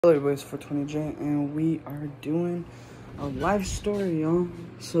Hello everybody, it's 420J and we are doing a live story, y'all.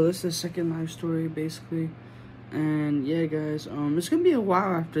 So this is the second live story basically. And yeah guys, it's gonna be a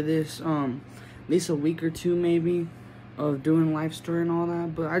while after this, at least a week or two maybe of doing live story and all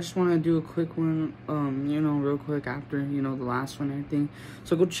that. But I just wanna do a quick one, real quick after, the last one and everything.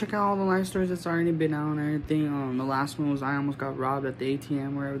 So go check out all the live stories that's already been out and everything. The last one was I almost got robbed at the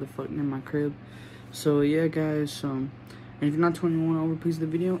ATM wherever the fuck near my crib. So yeah guys, and if you're not 21 over, please the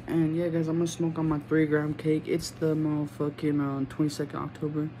video. And yeah, guys, I'm gonna smoke on my 3-gram cake. It's the motherfucking 22nd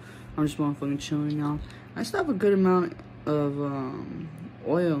October. I'm just motherfucking chilling, y'all. I still have a good amount of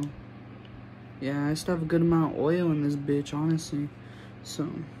oil. Yeah, I still have a good amount of oil in this bitch, honestly. So,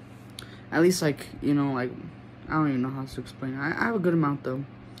 at least like I don't even know how to explain it. I have a good amount though.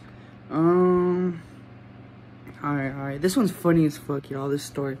 Alright. This one's funny as fuck, y'all. This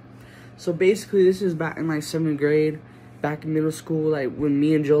story. So basically, this is back in like 7th grade. Back in middle school, like when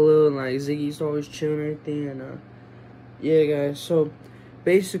me and Jolo and like Ziggy used to always chill and everything. And yeah guys, so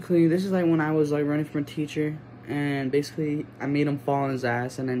basically this is like when I was like running from a teacher, and basically I made him fall on his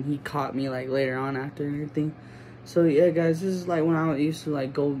ass, and then he caught me like later on after and everything. So yeah guys, this is like when I used to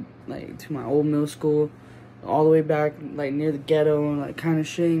like go like to my old middle school, all the way back like near the ghetto and like kind of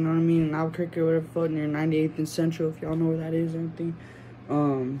shit, you know what I mean, in Albuquerque or whatever fuck, near 98th and Central, if y'all know where that is and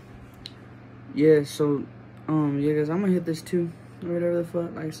everything. Yeah, so yeah guys, I'm gonna hit this too, or whatever the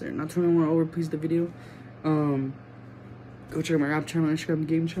fuck. Like I said, not 21 over, please the video. Go check my rap channel, Instagram,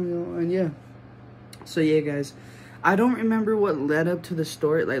 game channel, and yeah. So yeah guys, I don't remember what led up to the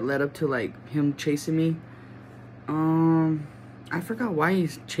story, like led up to like him chasing me. I forgot why he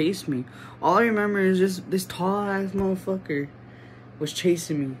chased me. All I remember is just this tall ass motherfucker was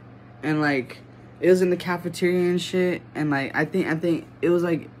chasing me, and like it was in the cafeteria and shit, and like I think it was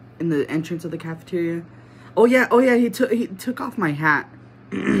like in the entrance of the cafeteria. Oh yeah, he took off my hat.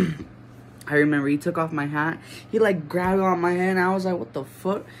 I remember he took off my hat. He like grabbed on my head, and I was like, what the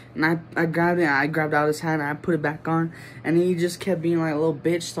fuck? And I grabbed it, I grabbed out his hat, and I put it back on, and he just kept being like a little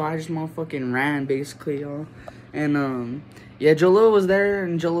bitch, so I just motherfucking ran basically, y'all. And yeah, Jolo was there,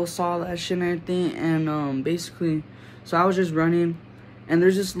 and Jolo saw that shit and everything, and basically, so I was just running, and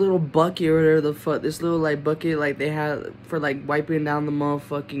there's this little bucket or whatever the fuck, this little like bucket like they had for like wiping down the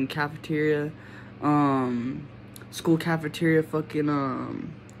motherfucking cafeteria, school cafeteria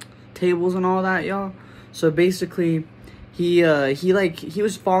fucking tables and all that, y'all. So basically he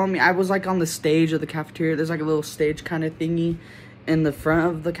was following me. I was like on the stage of the cafeteria. There's like a little stage kind of thingy in the front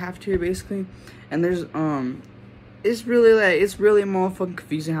of the cafeteria basically, and there's it's really motherfucking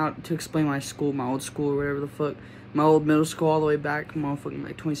confusing how to explain my school, my old school or whatever the fuck, my old middle school all the way back motherfucking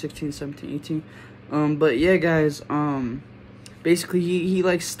like 2016, 17, 18. But yeah guys, basically he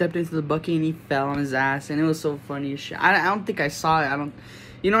like stepped into the bucket and he fell on his ass, and it was so funny as shit. I don't think I saw it.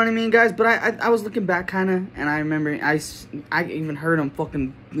 You know what I mean, guys? But I was looking back kind of, and I remember I even heard him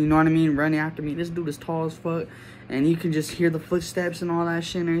fucking, you know what I mean, running after me. This dude is tall as fuck, and you can just hear the footsteps and all that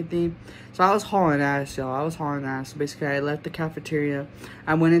shit and everything. So I was hauling ass, y'all. I was hauling ass. So basically, I left the cafeteria.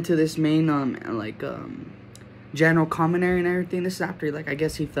 I went into this main general common area and everything. This is after like I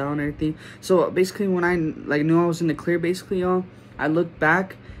guess he fell and everything. So basically, when I like knew I was in the clear, basically, y'all, I looked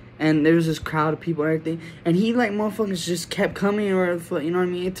back, and there was this crowd of people and everything, and he like motherfuckers just kept coming, or you know what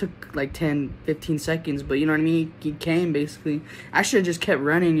I mean. It took like 10-15 seconds, but you know what I mean. He came basically. I should have just kept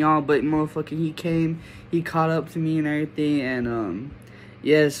running, y'all, but motherfucking he came. He caught up to me and everything, and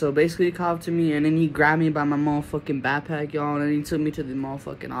yeah. So basically, he caught up to me, and then he grabbed me by my motherfucking backpack, y'all, and then he took me to the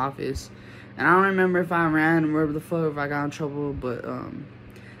motherfucking office. And I don't remember if I ran or whatever the fuck, if I got in trouble, but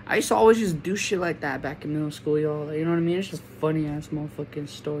I used to always just do shit like that back in middle school, y'all. Like, you know what I mean? It's just funny ass motherfucking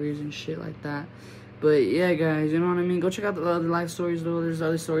stories and shit like that. But yeah, guys, you know what I mean? Go check out the other life stories, though. There's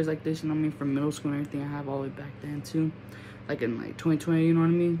other stories like this, you know what I mean, from middle school and everything I have all the way back then, too. Like in like 2020, you know what I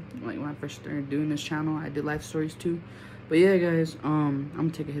mean? Like when I first started doing this channel, I did life stories, too. But yeah, guys, I'm gonna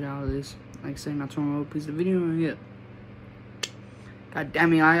take a hit out of this. Like I said, not too long, please the video, and yeah. God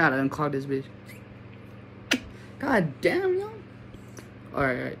damn it, I gotta unclog this bitch. God damn, y'all.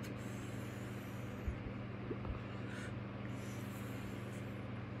 Alright.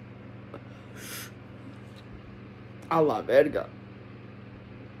 Allah verga.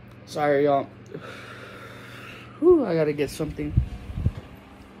 Sorry, y'all. Whew, I gotta get something.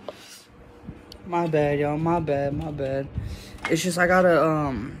 My bad, y'all. My bad. It's just I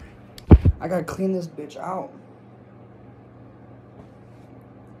gotta clean this bitch out.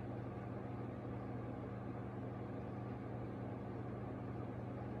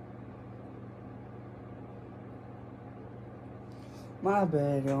 My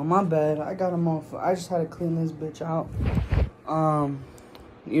bad, yo. My bad. I got him off. I just had to clean this bitch out.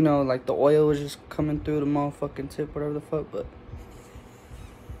 you know, like the oil was just coming through the motherfucking tip, whatever the fuck, but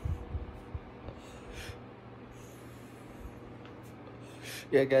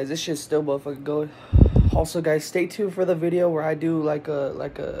yeah, guys, this shit's still motherfucking going. Also, guys, stay tuned for the video where I do like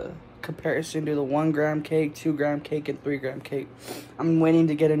a comparison to the 1 gram cake, 2 gram cake, and 3 gram cake. I'm waiting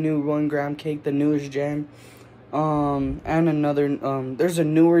to get a new 1 gram cake, the newest gen. And another, there's a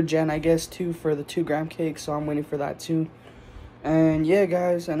newer gen, I guess, too, for the 2 gram cake, so I'm waiting for that too. And yeah,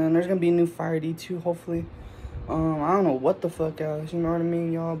 guys, and then there's gonna be a new Fire D too, hopefully. I don't know what the fuck, guys, you know what I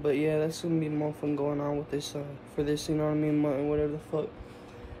mean, y'all, but yeah, that's gonna be more fun going on with this, for this, you know what I mean, whatever the fuck.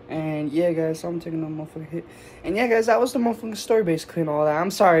 And yeah, guys, so I'm taking a motherfucking hit. And yeah, guys, that was the motherfucking story, basically, and all that.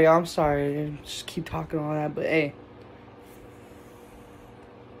 I'm sorry, just keep talking all that, but hey.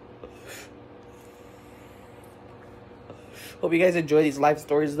 Hope you guys enjoy these life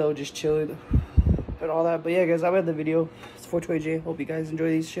stories, though, just chilling and all that. But yeah, guys, I've had the video. It's 420J. Hope you guys enjoy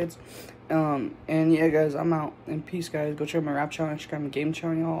these shits. And yeah, guys, I'm out. And peace, guys. Go check my rap channel, Instagram, and game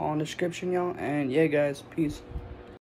channel, y'all, all in the description, y'all. And yeah, guys, peace.